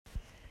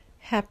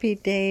Happy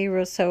day,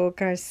 Rosario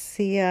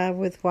Garcia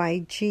with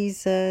Why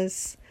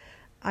Jesus.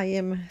 I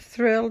am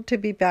thrilled to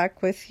be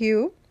back with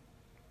you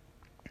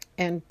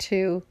and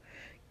to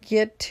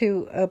get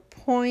to a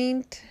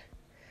point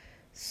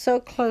so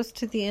close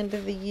to the end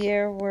of the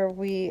year where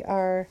we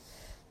are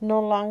no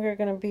longer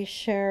going to be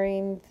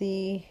sharing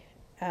the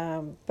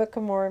Book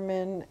of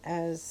Mormon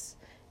as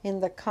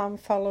in the Come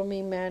Follow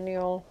Me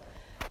manual,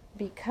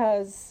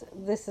 because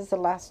this is the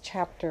last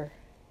chapter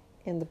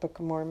in the Book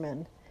of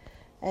Mormon.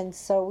 And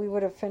so we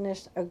would have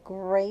finished a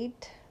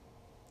great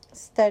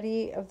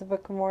study of the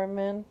Book of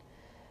Mormon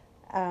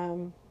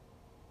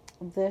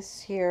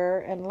this year.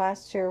 And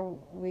last year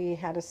we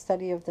had a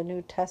study of the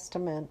New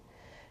Testament.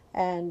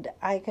 And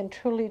I can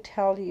truly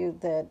tell you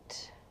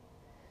that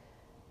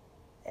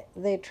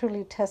they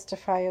truly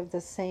testify of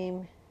the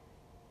same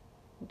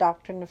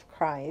doctrine of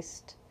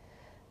Christ,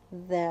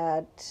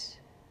 that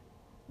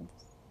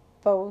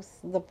both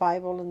the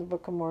Bible and the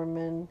Book of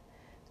Mormon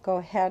go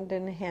hand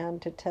in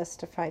hand to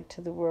testify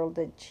to the world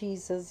that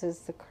Jesus is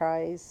the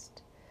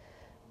Christ,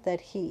 that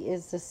He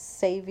is the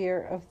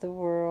Savior of the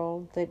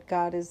world, that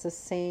God is the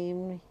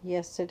same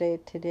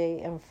yesterday, today,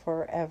 and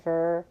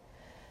forever,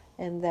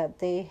 and that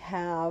they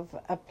have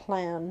a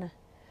plan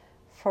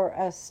for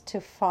us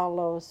to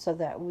follow so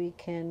that we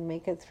can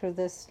make it through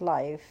this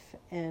life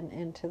and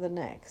into the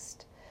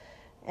next.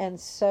 And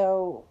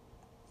so,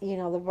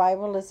 the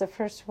Bible is the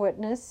first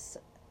witness,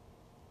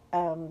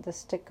 the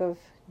stick of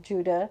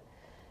Judah,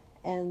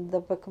 and the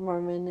Book of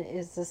Mormon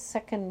is the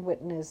second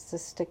witness, the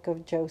stick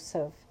of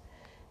Joseph.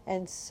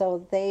 And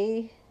so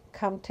they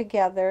come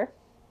together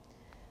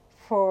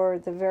for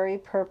the very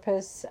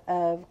purpose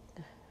of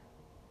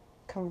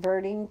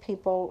converting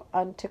people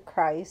unto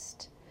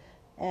Christ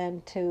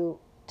and to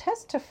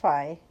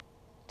testify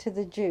to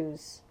the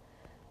Jews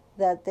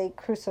that they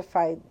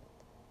crucified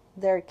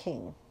their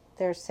king,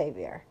 their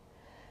Savior.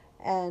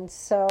 And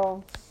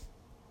so,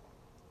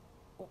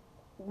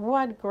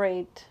 what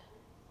great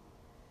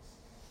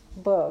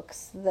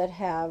books that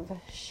have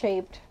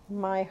shaped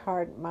my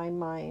heart, my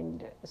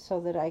mind, so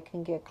that I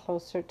can get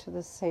closer to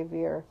the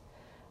Savior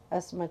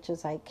as much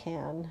as I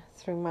can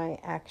through my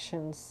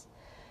actions.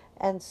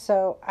 And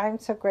so I'm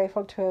so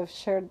grateful to have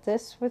shared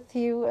this with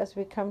you as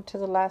we come to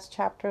the last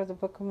chapter of the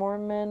Book of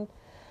Mormon.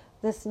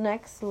 This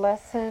next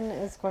lesson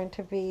is going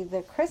to be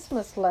the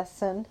Christmas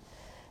lesson.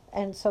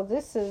 And so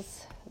this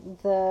is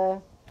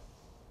the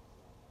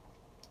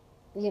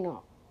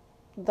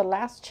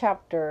last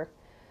chapter.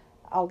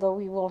 Although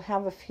we will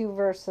have a few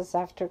verses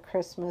after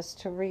Christmas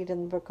to read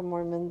in the Book of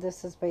Mormon,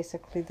 this is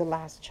basically the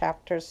last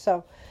chapter.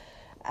 So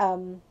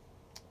I'm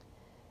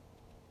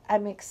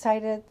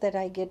excited that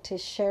I get to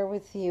share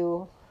with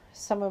you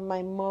some of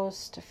my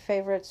most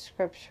favorite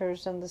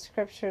scriptures and the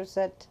scriptures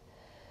that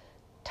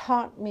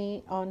taught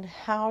me on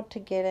how to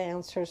get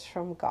answers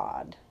from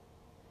God.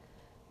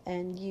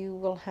 And you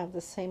will have the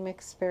same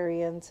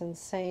experience and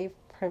same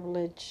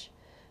privilege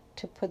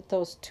to put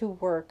those to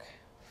work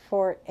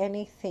for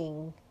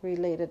anything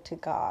related to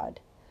God.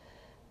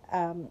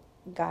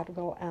 God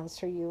will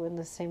answer you in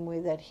the same way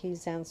that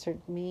He's answered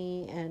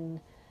me and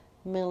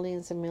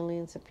millions and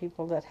millions of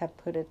people that have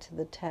put it to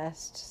the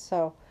test.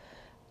 So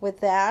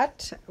with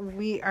that,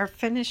 we are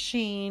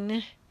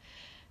finishing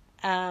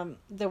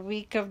the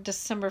week of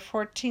December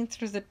 14th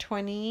through the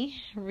 20th,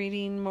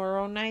 reading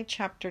Moroni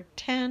chapter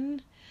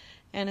 10,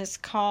 and it's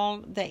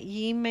called That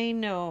Ye May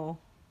Know.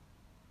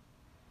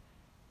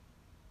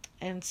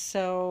 And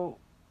so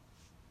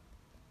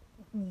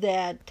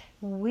that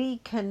we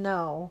can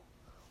know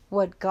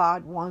what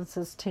God wants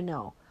us to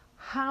know.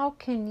 How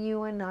can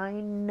you and I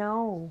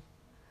know?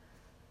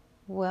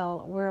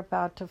 Well, we're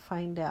about to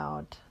find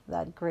out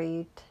that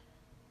great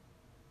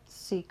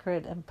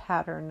secret and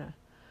pattern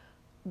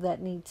that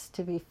needs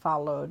to be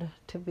followed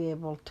to be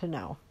able to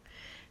know.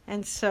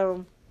 And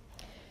so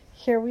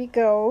here we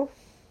go.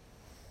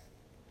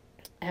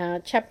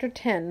 Chapter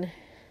 10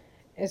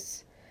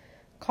 is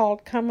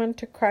called Come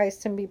unto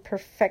Christ and be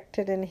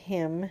perfected in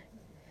Him.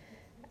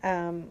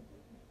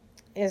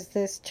 Is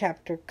this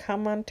chapter,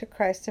 Come unto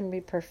Christ and be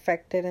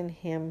perfected in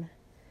Him,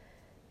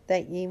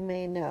 that ye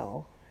may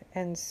know.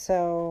 And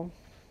so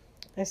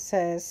it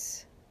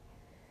says,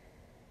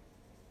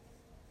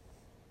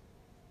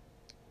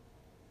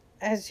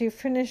 as you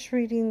finish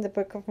reading the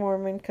Book of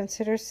Mormon,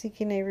 consider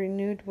seeking a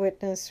renewed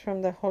witness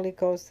from the Holy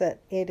Ghost that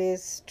it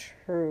is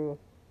true.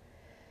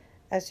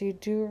 As you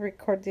do,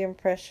 record the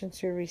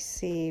impressions you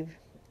receive.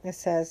 It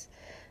says,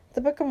 the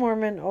Book of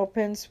Mormon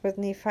opens with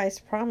Nephi's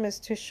promise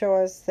to show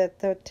us that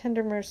the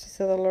tender mercies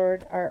of the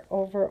Lord are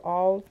over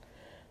all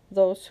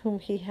those whom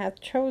He hath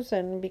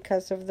chosen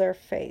because of their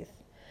faith.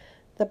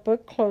 The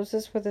book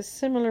closes with a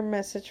similar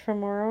message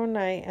from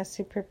Moroni as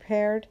he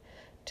prepared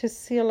to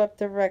seal up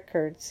the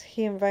records.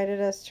 He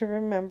invited us to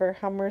remember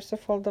how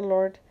merciful the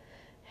Lord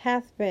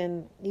hath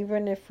been,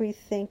 even if we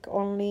think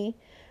only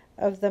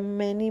of the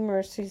many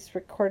mercies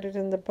recorded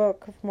in the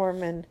Book of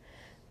Mormon.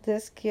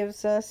 This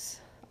gives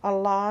us a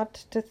lot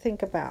to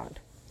think about.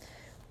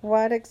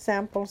 What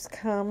examples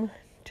come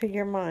to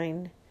your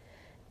mind?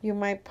 You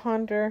might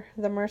ponder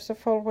the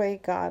merciful way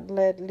God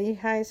led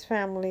Lehi's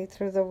family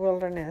through the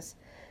wilderness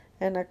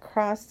and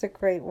across the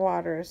great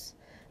waters,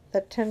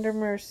 the tender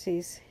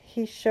mercies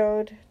he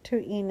showed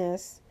to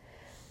Enos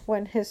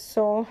when his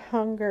soul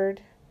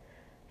hungered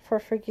for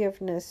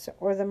forgiveness,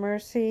 or the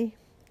mercy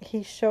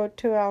he showed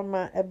to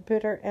Alma, a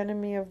bitter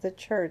enemy of the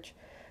church,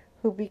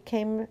 who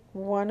became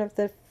one of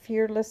the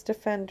fearless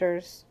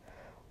defenders.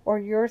 Or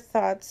your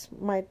thoughts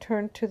might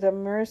turn to the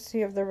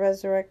mercy of the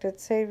resurrected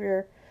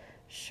Savior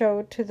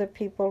showed to the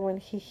people when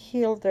he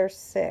healed their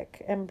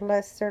sick and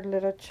blessed their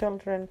little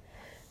children.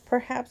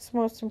 Perhaps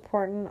most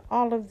important,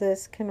 all of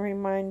this can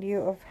remind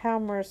you of how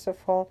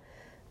merciful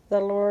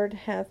the Lord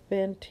hath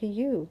been to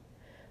you.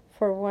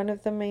 For one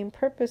of the main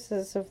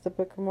purposes of the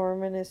Book of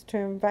Mormon is to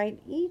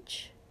invite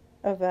each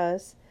of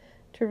us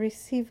to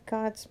receive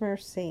God's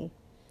mercy,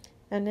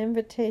 an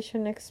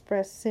invitation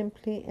expressed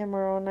simply in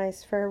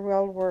Moroni's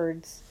farewell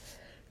words: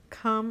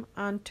 "Come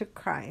unto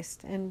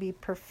Christ and be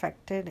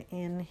perfected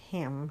in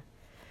him."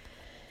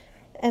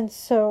 And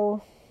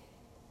so,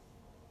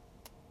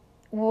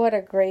 what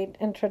a great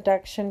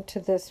introduction to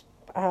this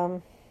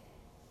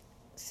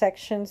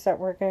sections that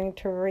we're going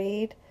to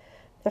read.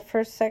 The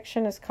first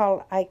section is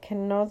called "I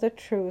Can Know the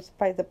Truth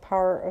by the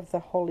Power of the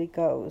Holy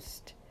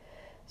Ghost."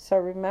 So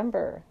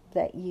remember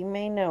that ye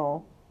may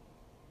know,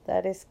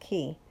 that is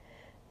key.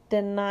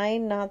 Deny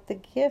not the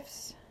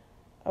gifts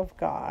of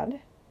God.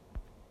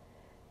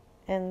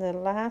 And the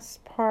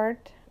last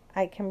part,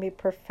 I can be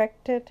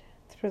perfected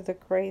through the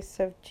grace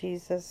of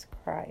Jesus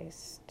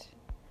Christ.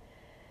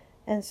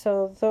 And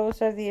so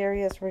those are the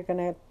areas we're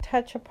going to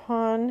touch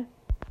upon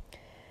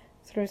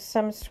through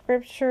some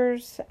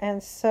scriptures.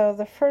 And so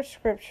the first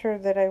scripture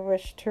that I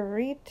wish to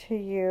read to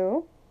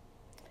you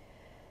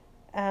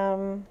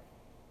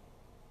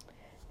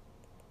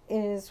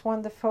is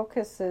one that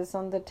focuses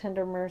on the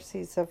tender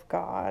mercies of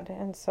God.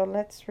 And so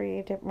let's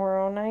read it,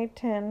 Moroni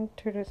 10,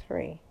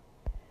 2-3.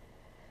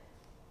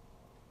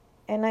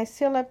 "And I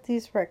seal up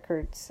these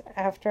records,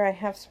 after I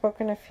have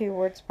spoken a few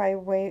words by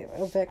way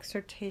of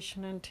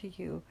exhortation unto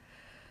you.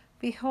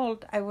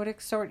 Behold, I would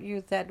exhort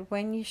you that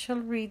when ye shall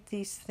read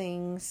these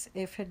things,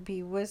 if it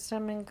be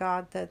wisdom in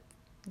God that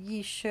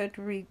ye should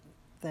read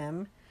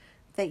them,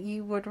 that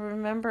ye would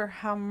remember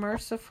how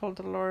merciful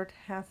the Lord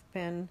hath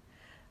been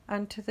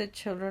unto the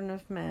children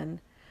of men,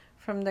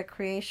 from the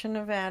creation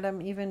of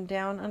Adam even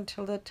down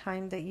until the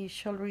time that ye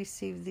shall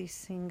receive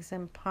these things,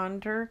 and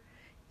ponder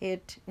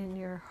it in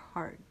your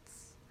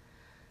hearts."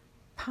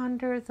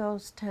 Ponder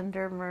those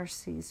tender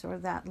mercies, or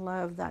that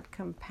love, that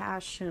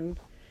compassion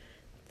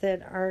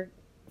that our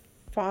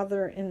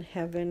Father in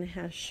heaven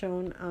has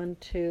shown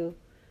unto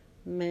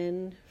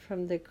men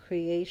from the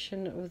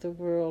creation of the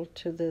world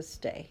to this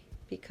day,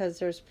 because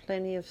there's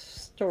plenty of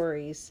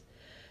stories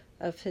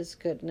of his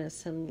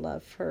goodness and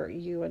love for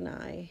you and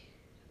I,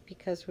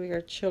 because we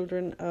are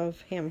children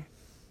of him.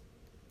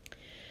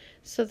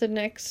 So the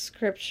next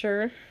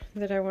scripture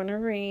that I want to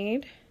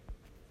read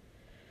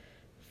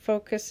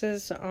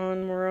focuses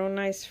on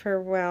Moroni's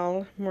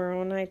farewell,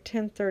 Moroni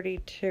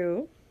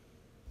 10:32.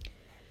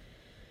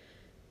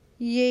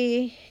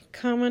 "Yea,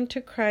 come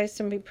unto Christ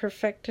and be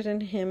perfected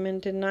in him,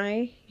 and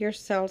deny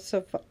yourselves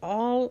of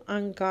all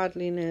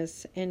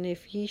ungodliness. And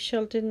if ye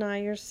shall deny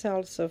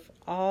yourselves of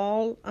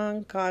all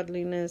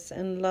ungodliness,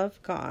 and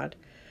love God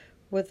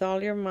with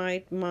all your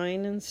might,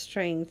 mind, and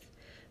strength,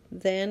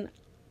 then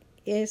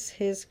is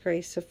his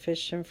grace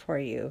sufficient for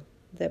you,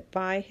 that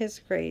by his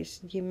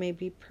grace ye may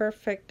be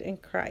perfect in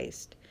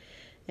Christ.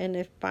 And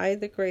if by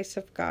the grace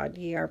of God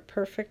ye are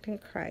perfect in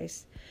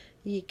Christ,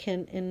 ye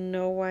can in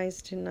no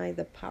wise deny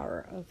the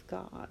power of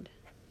God."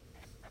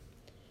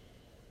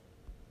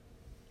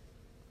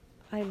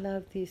 I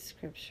love these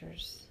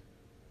scriptures.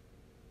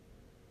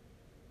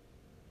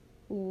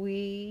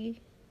 We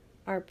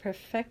are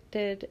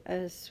perfected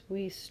as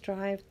we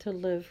strive to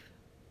live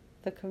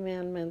the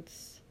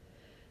commandments.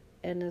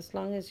 And as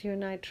long as you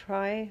and I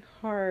try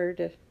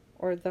hard,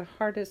 or the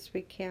hardest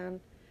we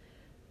can,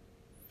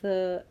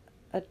 the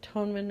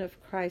atonement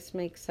of Christ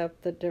makes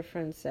up the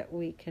difference that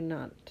we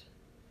cannot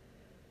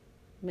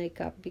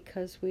make up,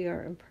 because we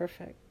are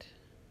imperfect.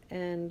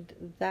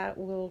 And that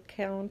will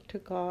count to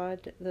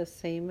God the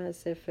same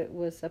as if it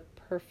was a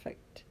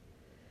perfect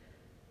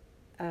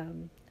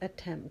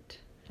attempt.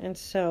 And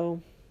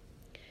so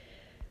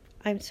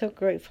I'm so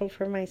grateful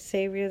for my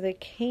Savior that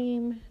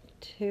came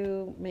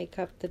to make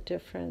up the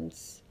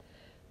difference,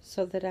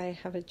 so that I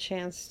have a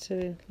chance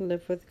to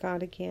live with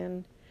God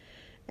again.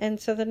 And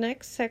so the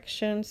next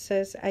section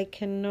says, "I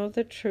can know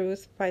the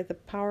truth by the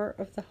power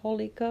of the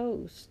Holy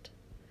Ghost."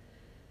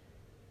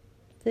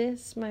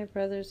 This, my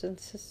brothers and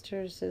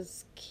sisters,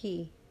 is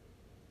key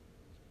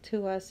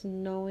to us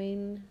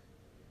knowing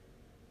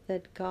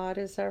that God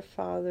is our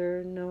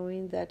Father,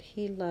 knowing that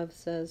he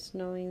loves us,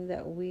 knowing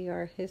that we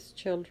are his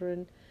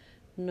children,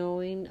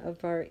 knowing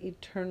of our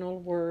eternal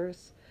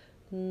worth,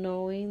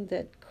 knowing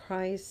that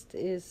Christ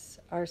is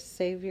our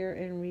Savior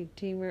and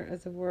Redeemer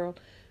of the world,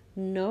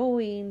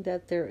 knowing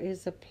that there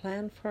is a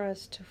plan for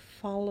us to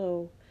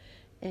follow,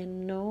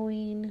 and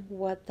knowing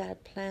what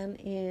that plan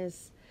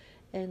is,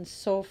 and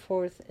so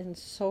forth and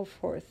so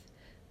forth,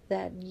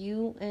 that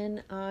you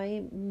and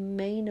I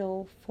may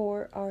know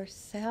for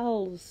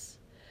ourselves,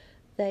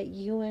 that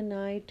you and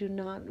I do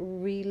not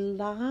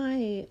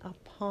rely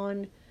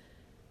upon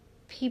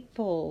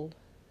people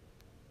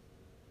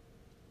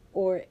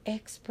or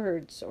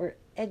experts or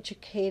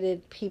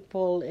educated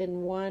people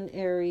in one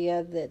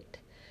area that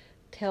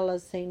tell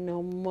us they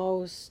know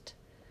most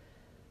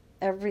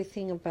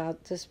everything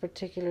about this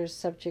particular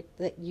subject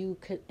that you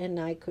could and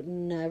I could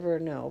never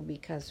know,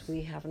 because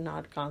we have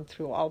not gone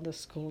through all the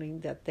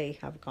schooling that they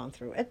have gone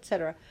through,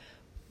 etc.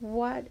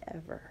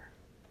 Whatever.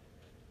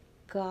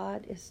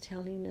 God is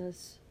telling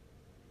us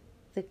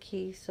the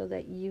key so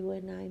that you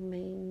and I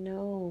may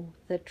know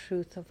the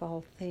truth of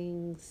all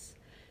things,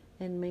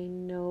 and may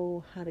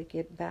know how to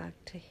get back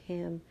to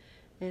Him,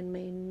 and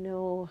may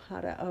know how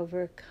to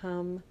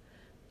overcome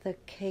the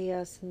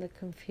chaos and the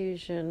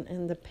confusion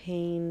and the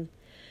pain.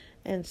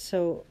 And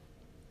so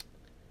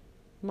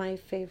my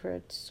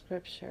favorite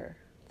scripture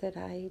that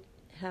I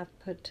have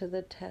put to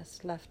the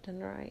test left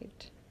and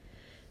right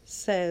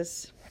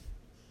says,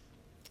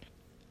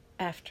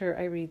 after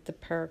I read the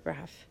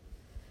paragraph,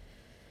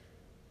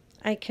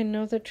 I can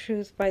know the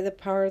truth by the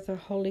power of the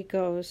Holy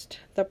Ghost.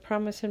 The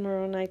promise in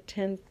Moroni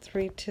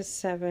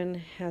 10:3-7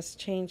 has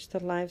changed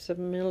the lives of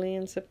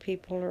millions of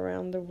people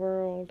around the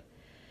world.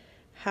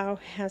 How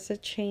has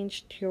it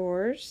changed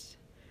yours?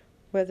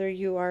 Whether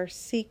you are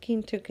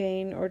seeking to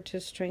gain or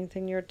to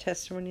strengthen your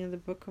testimony in the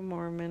Book of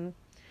Mormon,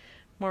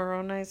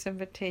 Moroni's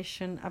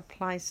invitation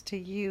applies to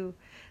you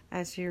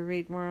as you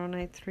read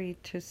Moroni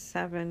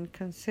 3-7.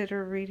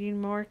 Consider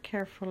reading more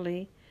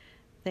carefully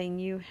than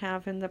you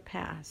have in the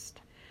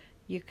past.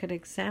 You could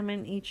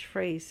examine each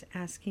phrase,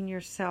 asking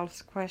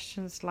yourselves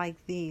questions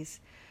like these.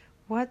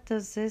 What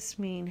does this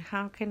mean?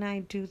 How can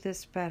I do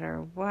this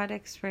better? What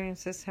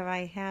experiences have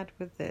I had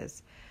with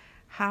this?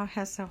 How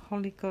has the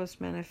Holy Ghost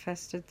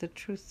manifested the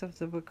truth of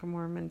the Book of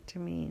Mormon to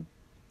me?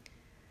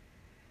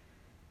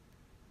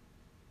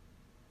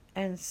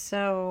 And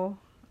so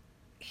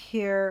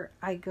here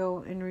I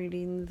go in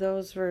reading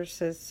those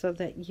verses so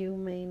that you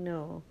may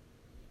know.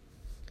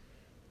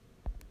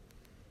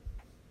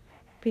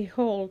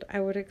 Behold, I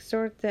would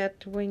exhort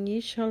that when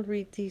ye shall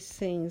read these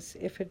things,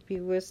 if it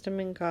be wisdom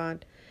in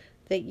God,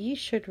 that ye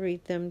should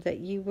read them, that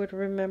ye would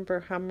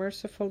remember how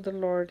merciful the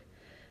Lord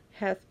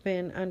hath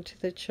been unto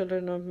the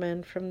children of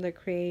men from the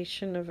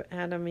creation of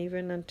Adam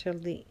even until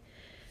the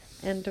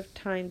end of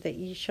time, that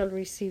ye shall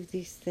receive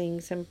these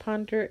things, and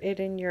ponder it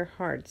in your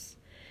hearts.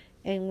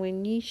 And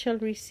when ye shall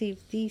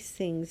receive these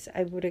things,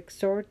 I would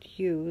exhort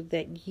you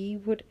that ye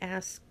would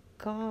ask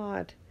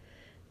God,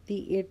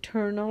 the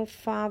eternal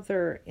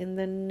Father, in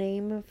the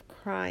name of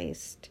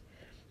Christ,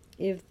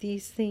 if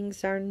these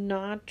things are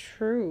not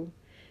true,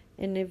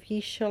 and if ye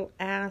shall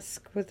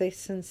ask with a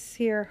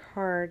sincere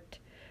heart,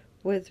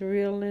 with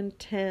real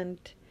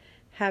intent,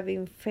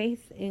 having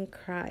faith in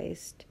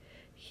Christ,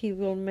 He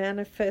will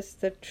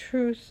manifest the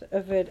truth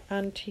of it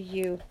unto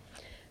you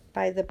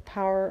by the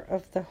power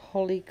of the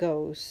Holy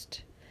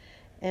Ghost.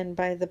 And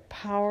by the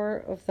power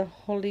of the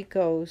Holy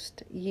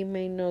Ghost ye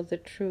may know the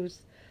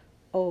truth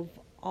of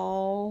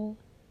all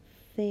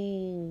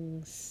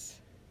things.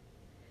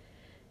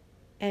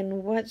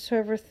 And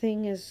whatsoever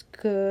thing is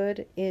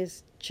good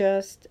is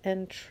just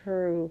and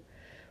true.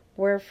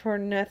 Wherefore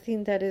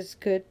nothing that is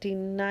good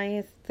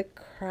denieth the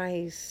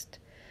Christ,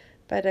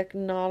 but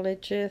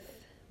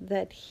acknowledgeth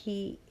that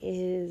He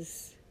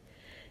is.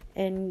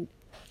 And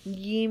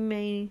ye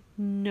may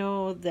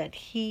know that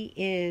He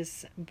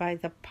is by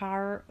the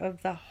power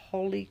of the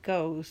Holy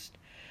Ghost.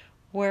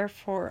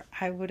 Wherefore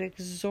I would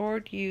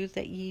exhort you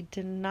that ye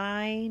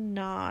deny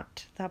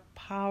not the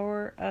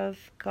power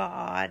of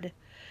God,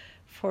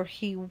 for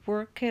He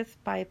worketh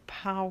by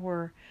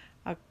power,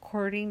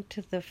 according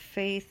to the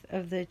faith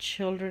of the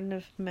children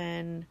of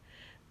men,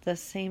 the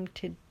same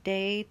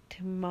today,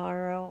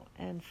 tomorrow,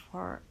 and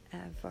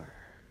forever.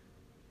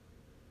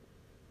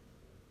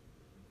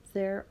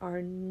 There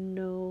are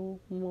no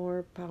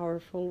more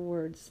powerful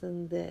words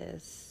than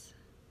this.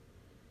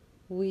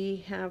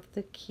 We have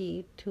the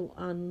key to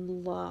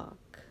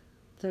unlock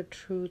the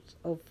truth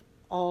of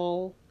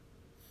all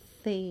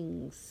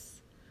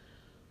things.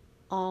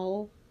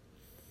 All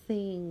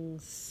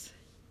things.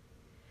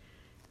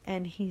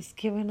 And He's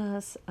given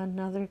us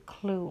another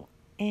clue.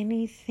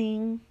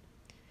 Anything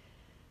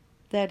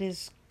that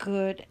is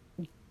good,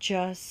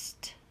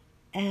 just,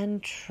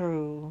 and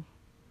true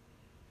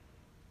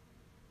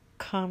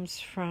comes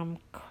from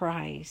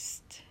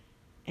Christ,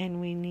 and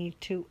we need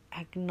to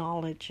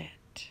acknowledge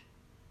it.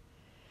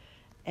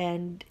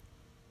 And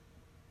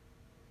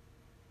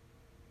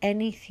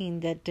anything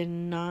that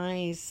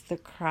denies the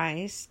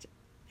Christ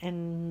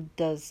and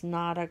does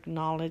not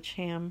acknowledge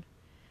Him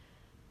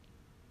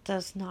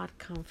does not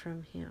come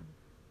from Him.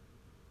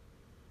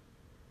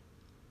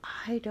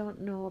 I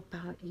don't know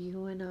about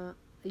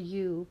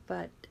you,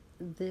 but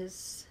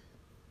this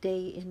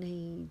day and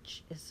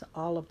age is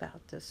all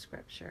about this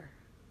scripture.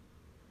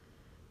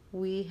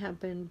 We have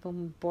been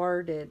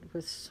bombarded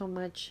with so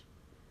much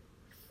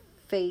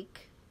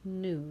fake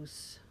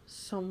news,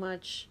 so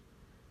much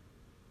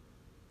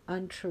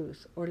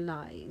untruth or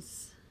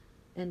lies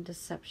and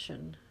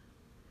deception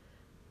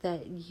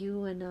that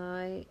you and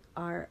I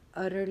are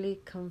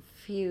utterly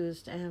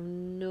confused and have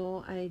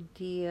no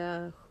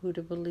idea who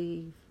to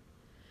believe.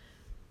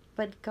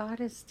 But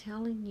God is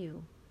telling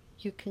you,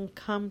 you can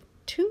come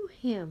to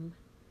Him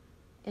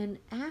and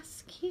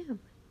ask Him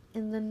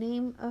in the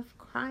name of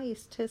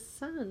Christ, His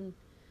Son,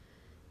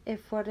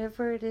 if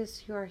whatever it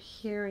is you're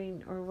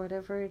hearing or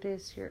whatever it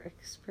is you're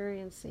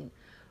experiencing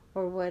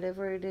or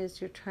whatever it is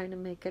you're trying to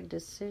make a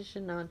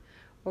decision on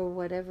or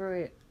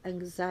whatever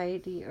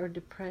anxiety or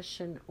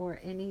depression or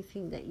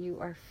anything that you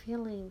are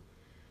feeling,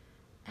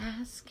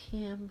 ask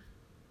Him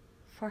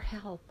for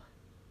help.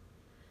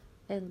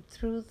 And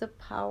through the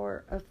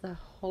power of the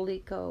Holy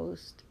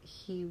Ghost,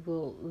 He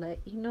will let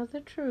you know the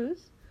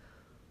truth.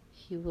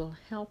 He will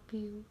help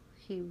you.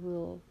 He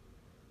will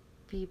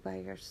be by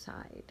your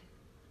side.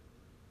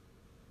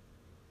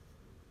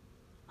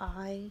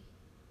 I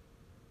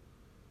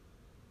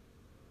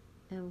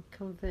am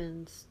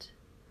convinced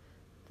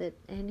that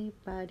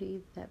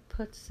anybody that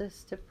puts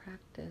this to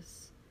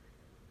practice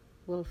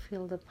will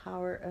feel the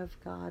power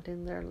of God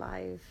in their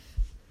life.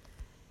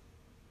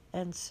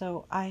 And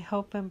so I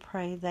hope and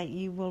pray that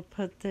you will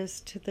put this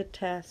to the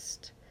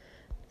test,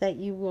 that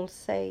you will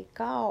say,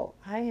 "God,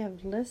 I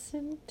have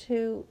listened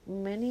to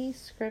many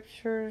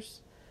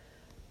scriptures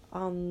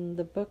on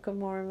the Book of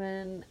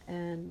Mormon,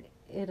 and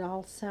it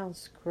all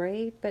sounds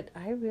great, but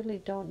I really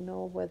don't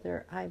know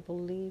whether I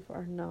believe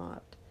or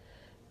not.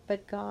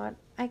 But God,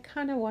 I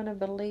kind of want to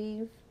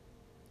believe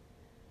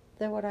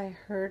that what I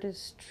heard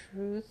is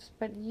truth,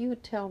 but you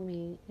tell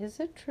me, is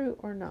it true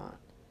or not?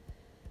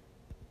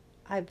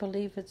 I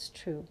believe it's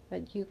true,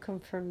 but you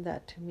confirm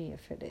that to me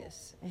if it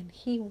is." And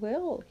He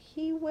will.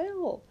 He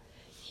will.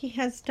 He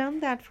has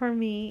done that for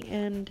me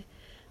and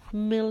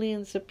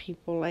millions of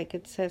people, like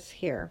it says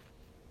here.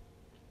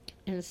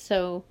 And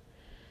so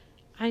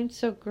I'm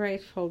so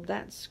grateful.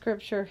 That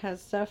scripture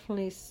has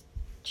definitely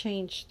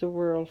changed the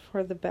world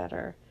for the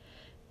better.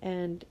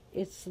 And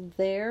it's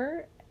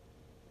there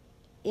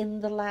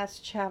in the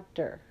last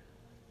chapter,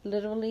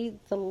 literally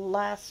the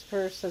last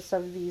verses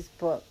of this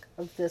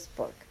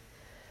book,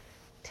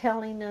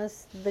 telling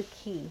us the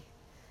key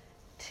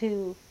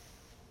to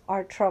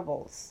our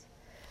troubles.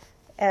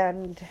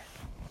 And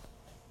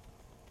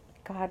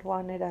God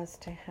wanted us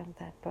to have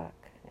that book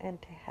and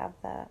to have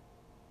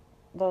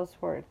those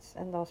words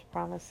and those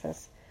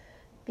promises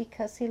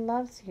because He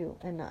loves you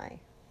and I.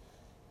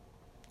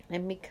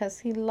 And because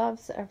He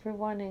loves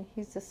everyone, and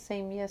He's the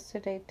same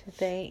yesterday,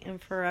 today,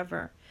 and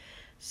forever.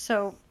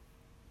 So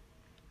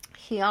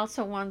He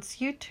also wants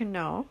you to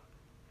know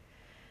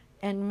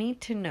and me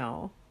to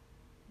know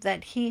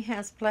that He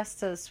has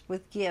blessed us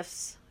with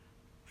gifts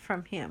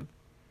from Him.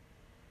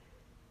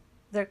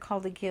 They're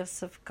called the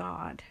gifts of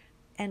God.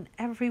 And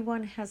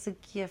everyone has a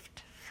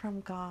gift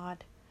from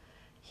God.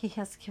 He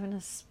has given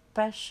us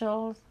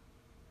special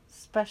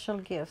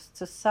gifts.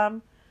 To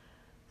some,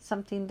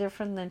 something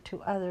different than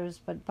to others.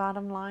 But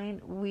bottom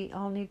line, we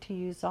all need to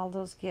use all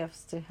those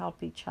gifts to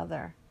help each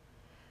other.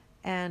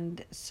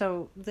 And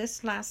so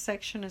this last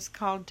section is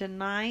called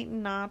Deny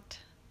Not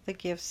the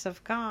Gifts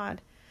of God.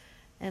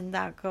 And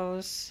that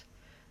goes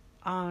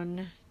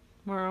on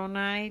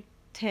Moroni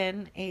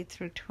 10, 8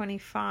 through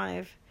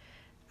 25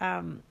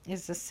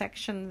 is a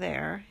section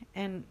there.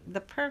 And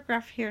the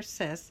paragraph here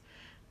says,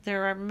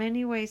 there are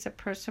many ways a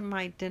person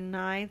might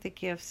deny the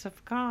gifts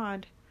of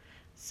God.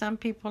 Some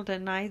people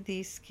deny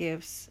these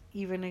gifts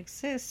even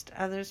exist.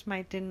 Others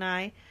might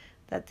deny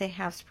that they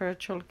have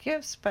spiritual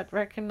gifts, but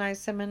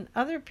recognize them in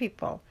other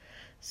people.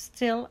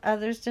 Still,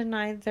 others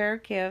deny their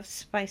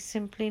gifts by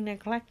simply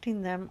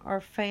neglecting them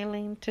or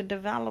failing to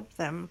develop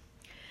them.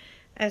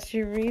 As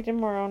you read in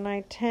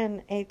Moroni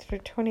 10, 8 through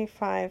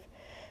 25,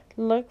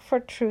 look for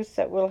truth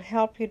that will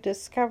help you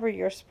discover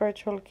your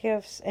spiritual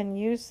gifts and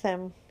use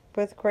them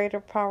with greater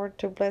power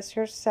to bless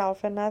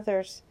yourself and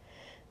others.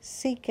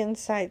 Seek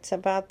insights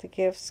about the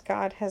gifts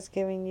God has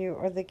given you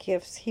or the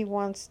gifts He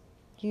wants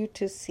you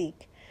to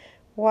seek.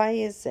 Why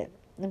is it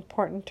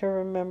important to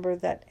remember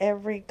that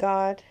every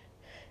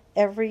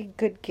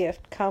good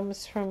gift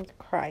comes from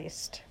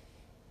Christ?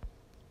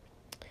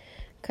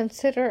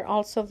 Consider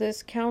also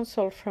this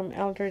counsel from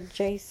Elder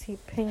J.C.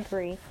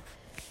 Pingree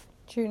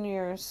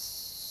Jr.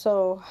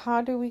 So,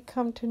 how do we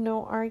come to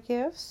know our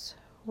gifts?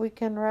 We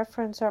can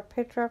reference our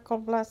patriarchal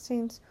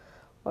blessings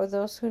or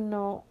those who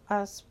know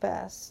us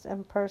best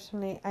and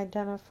personally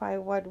identify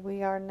what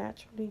we are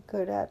naturally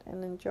good at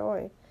and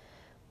enjoy.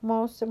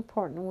 Most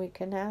important, we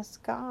can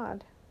ask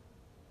God,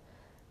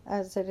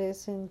 as it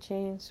is in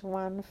James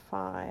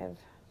 1:5.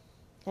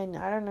 And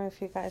I don't know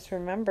if you guys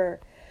remember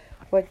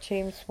what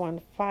James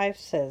 1:5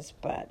 says,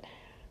 but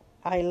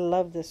I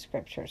love this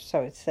scripture.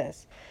 So it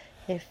says,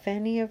 if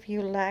any of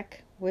you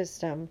lack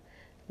wisdom,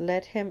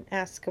 let him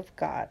ask of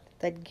God,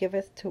 that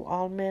giveth to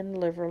all men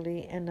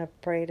liberally and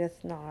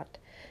upbraideth not,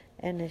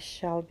 and it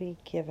shall be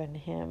given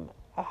him.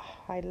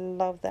 Oh, I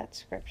love that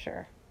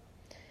scripture.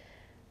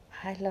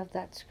 I love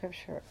that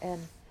scripture.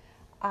 And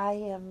I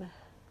am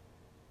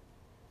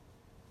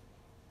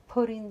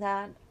putting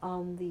that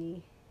on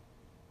the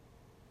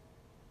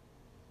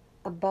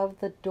above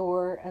the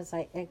door as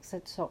I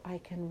exit, so I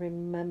can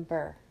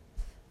remember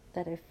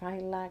that if I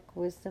lack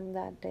wisdom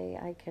that day,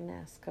 I can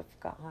ask of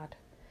God.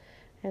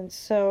 And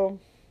so,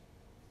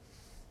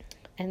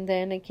 and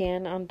then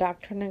again on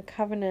Doctrine and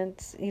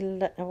Covenants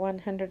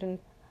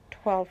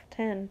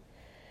 112:10,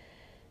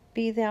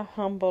 be thou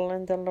humble,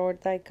 and the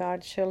Lord thy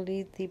God shall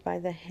lead thee by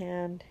the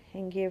hand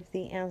and give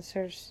thee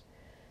answers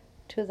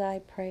to thy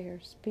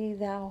prayers. Be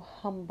thou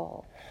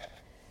humble.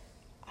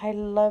 I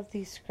love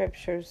these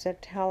scriptures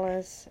that tell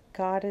us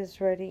God is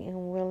ready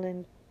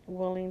and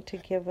willing to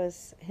give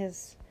us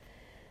his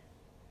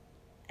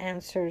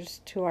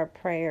answers to our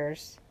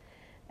prayers.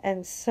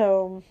 And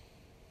so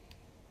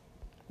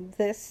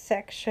this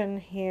section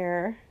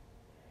here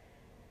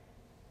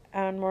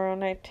on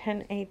Moroni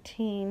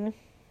 10:18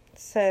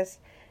 says,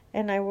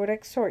 and I would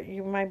exhort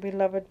you, my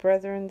beloved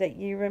brethren, that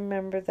ye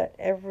remember that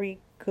every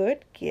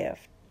good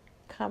gift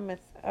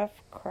cometh of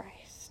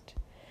Christ.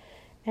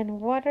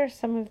 And what are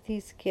some of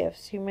these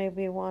gifts, you may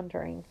be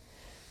wondering?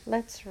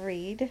 Let's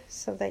read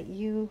so that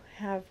you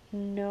have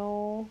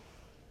no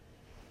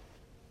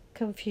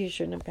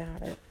confusion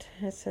about it.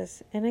 It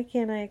says, and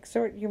again I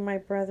exhort you, my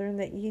brethren,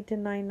 that ye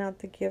deny not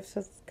the gifts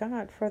of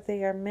God, for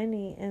they are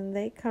many, and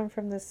they come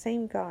from the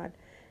same God,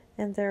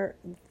 and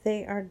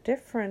they are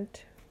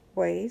different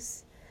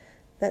ways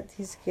that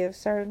these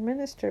gifts are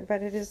administered,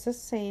 but it is the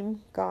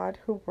same God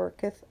who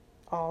worketh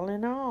all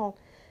in all,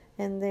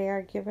 and they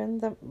are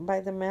given by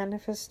the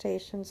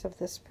manifestations of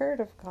the Spirit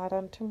of God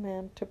unto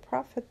men to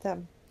profit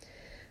them.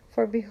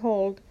 For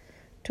behold,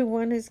 to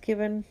one is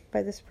given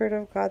by the Spirit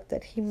of God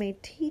that he may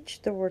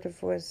teach the word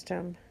of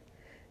wisdom,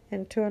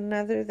 and to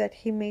another that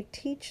he may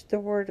teach the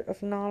word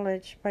of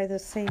knowledge by the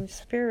same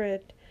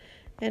Spirit,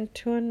 and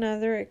to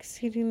another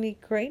exceedingly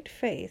great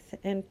faith,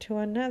 and to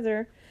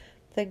another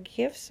the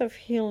gifts of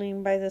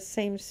healing by the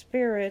same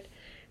Spirit,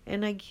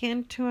 and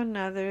again to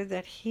another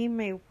that he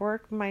may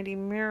work mighty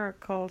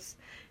miracles,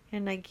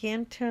 and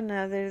again to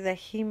another that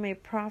he may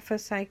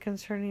prophesy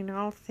concerning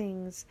all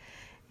things,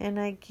 and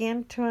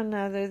again to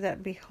another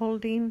that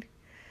beholding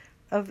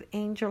of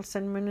angels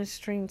and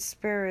ministering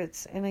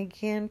spirits, and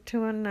again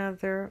to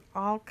another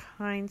all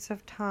kinds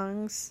of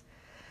tongues,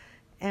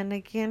 and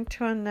again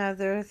to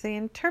another the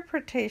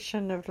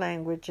interpretation of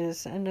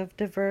languages and of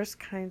diverse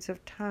kinds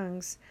of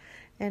tongues.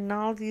 And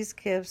all these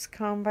gifts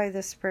come by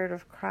the Spirit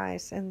of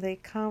Christ, and they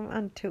come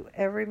unto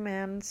every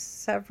man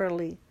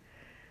severally,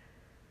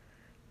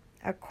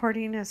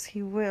 according as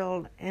he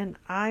will. And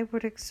I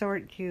would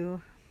exhort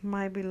you,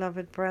 my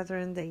beloved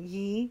brethren, that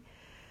ye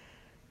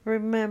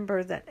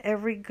remember that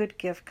every good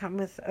gift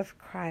cometh of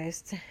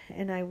Christ.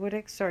 And I would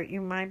exhort you,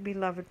 my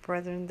beloved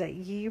brethren, that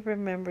ye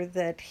remember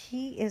that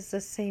he is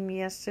the same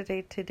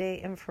yesterday,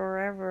 today, and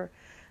forever,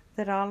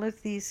 that all of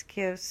these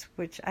gifts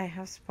which I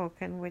have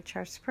spoken, which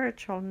are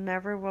spiritual,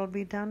 never will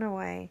be done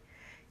away,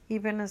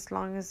 even as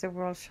long as the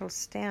world shall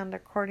stand,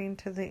 according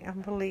to the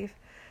unbelief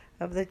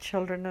of the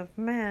children of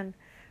men.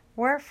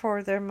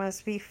 Wherefore there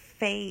must be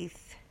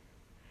faith.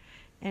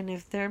 And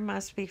if there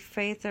must be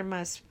faith, there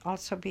must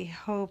also be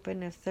hope.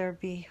 And if there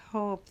be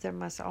hope, there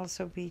must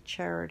also be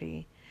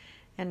charity.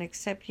 And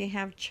except ye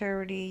have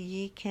charity,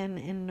 ye can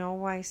in no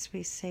wise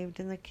be saved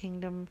in the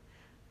kingdom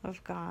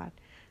of God.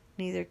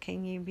 Neither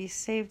can ye be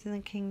saved in the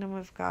kingdom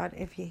of God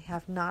if ye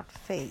have not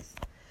faith.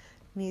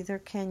 Neither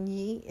can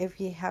ye if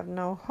ye have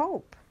no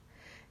hope.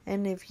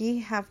 And if ye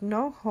have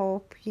no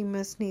hope, ye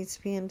must needs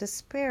be in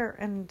despair.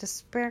 And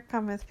despair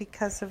cometh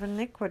because of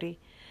iniquity.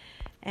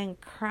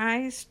 And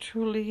Christ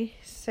truly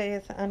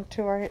saith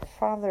unto our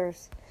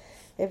fathers,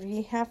 if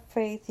ye have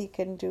faith, ye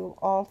can do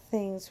all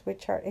things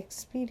which are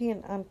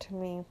expedient unto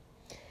me.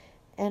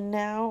 And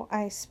now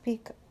I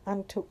speak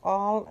unto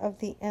all of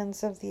the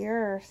ends of the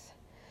earth,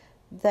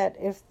 that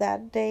if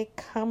that day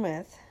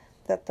cometh,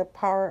 that the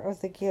power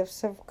of the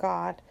gifts of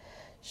God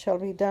shall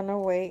be done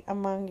away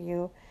among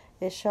you,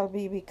 it shall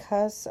be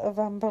because of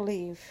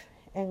unbelief.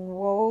 And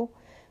woe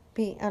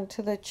be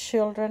unto the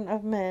children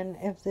of men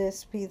if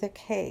this be the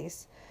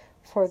case,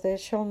 for there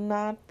shall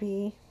not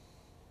be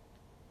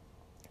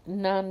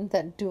none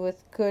that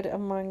doeth good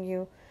among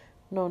you,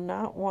 no,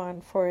 not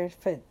one. For if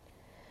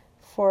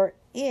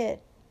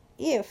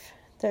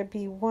there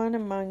be one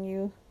among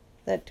you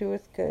that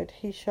doeth good,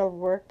 he shall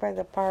work by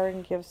the power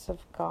and gifts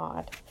of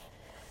God.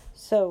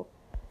 So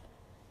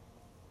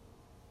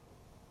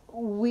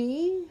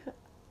we,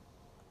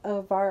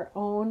 of our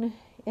own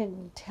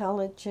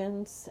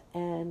intelligence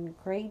and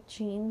great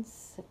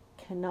genes,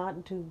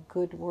 cannot do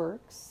good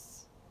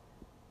works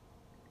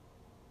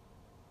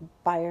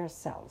by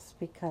ourselves,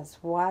 because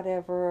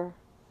whatever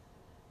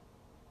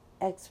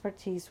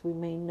expertise we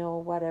may know,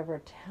 whatever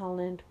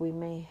talent we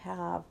may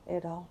have,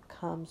 it all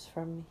comes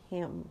from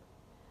him.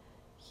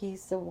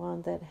 He's the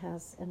one that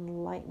has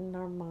enlightened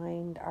our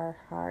mind, our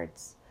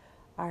hearts,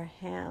 our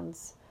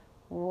hands,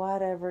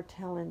 whatever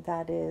talent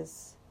that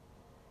is,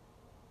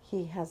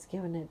 he has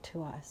given it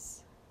to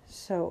us.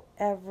 So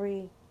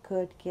every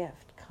good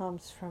gift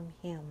comes from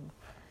him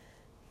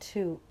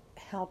to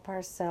help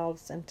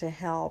ourselves and to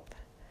help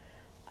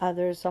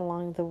others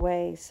along the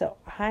way. So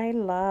I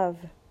love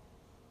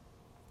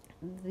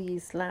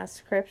these last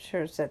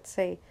scriptures that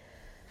say,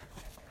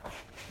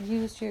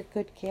 use your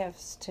good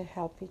gifts to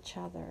help each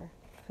other.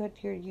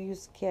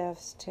 Use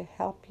gifts to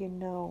help you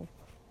know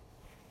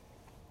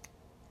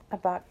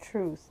about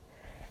truth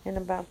and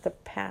about the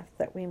path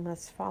that we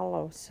must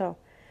follow. So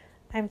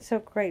I'm so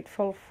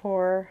grateful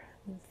for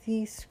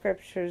these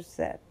scriptures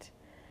that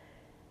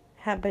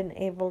have been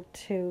able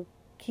to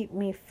keep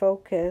me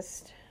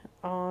focused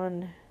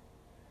on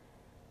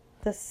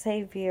the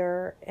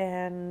Savior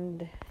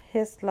and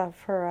His love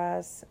for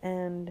us,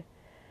 and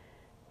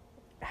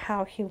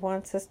how He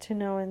wants us to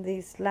know in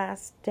these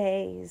last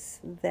days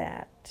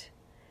that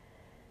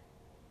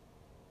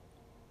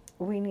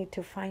we need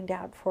to find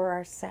out for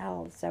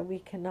ourselves, that we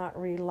cannot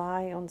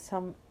rely on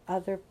some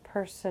other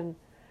person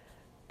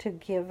to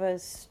give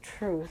us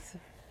truth.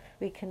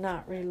 We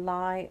cannot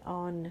rely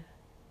on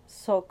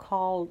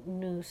so-called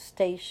news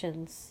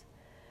stations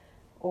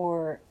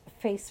or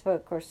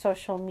Facebook or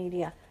social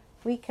media.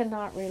 We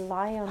cannot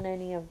rely on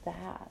any of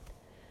that.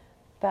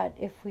 But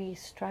if we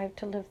strive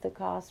to live the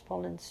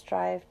gospel and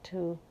strive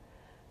to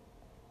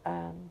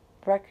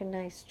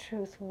recognize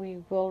truth,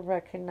 we will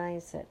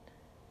recognize it.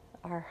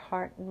 Our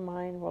heart and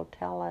mind will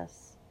tell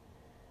us,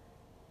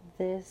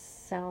 this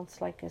sounds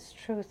like it's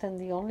truth. And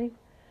the only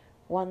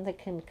one that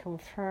can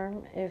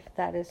confirm if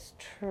that is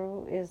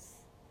true is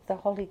the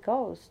Holy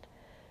Ghost.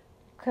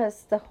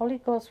 Because the Holy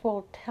Ghost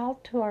will tell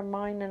to our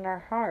mind and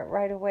our heart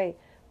right away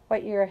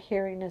what you're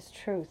hearing is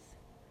truth.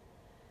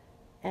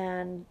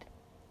 And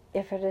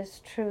if it is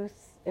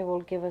truth, it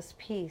will give us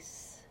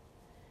peace.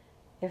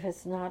 If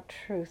it's not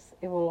truth,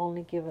 it will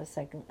only give us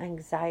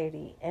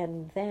anxiety.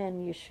 And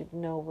then you should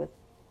know with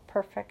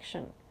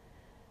perfection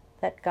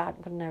that God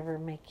would never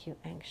make you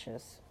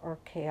anxious or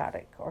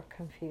chaotic or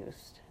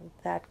confused.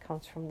 That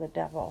comes from the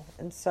devil.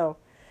 And so,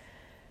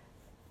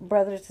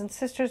 brothers and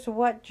sisters,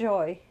 what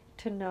joy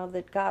to know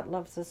that God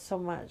loves us so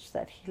much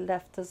that He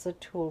left us the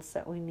tools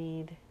that we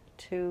need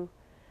to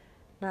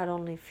not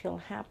only feel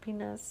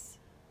happiness,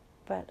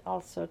 but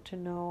also to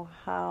know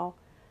how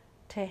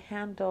to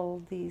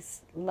handle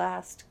these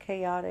last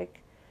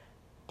chaotic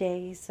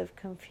days of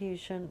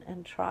confusion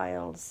and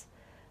trials,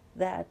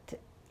 that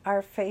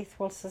our faith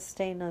will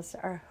sustain us,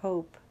 our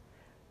hope,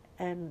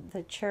 and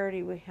the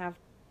charity we have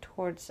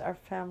towards our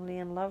family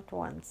and loved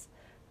ones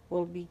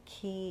will be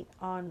key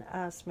on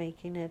us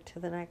making it to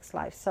the next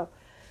life. So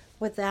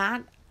with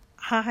that,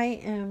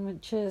 I am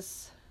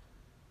just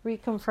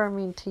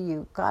reconfirming to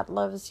you, God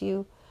loves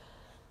you.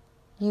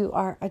 You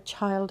are a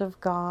child of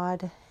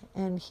God,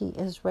 and He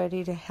is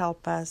ready to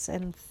help us.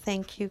 And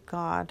thank you,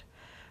 God,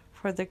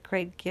 for the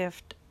great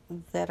gift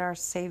that our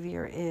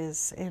Savior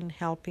is in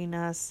helping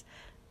us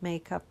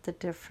make up the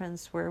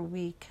difference where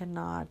we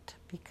cannot,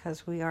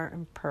 because we are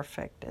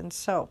imperfect. And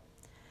so,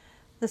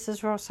 this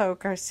is Rosa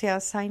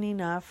Garcia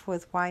signing off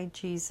with Why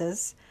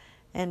Jesus,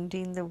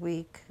 ending the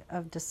week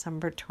of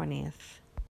December 20th.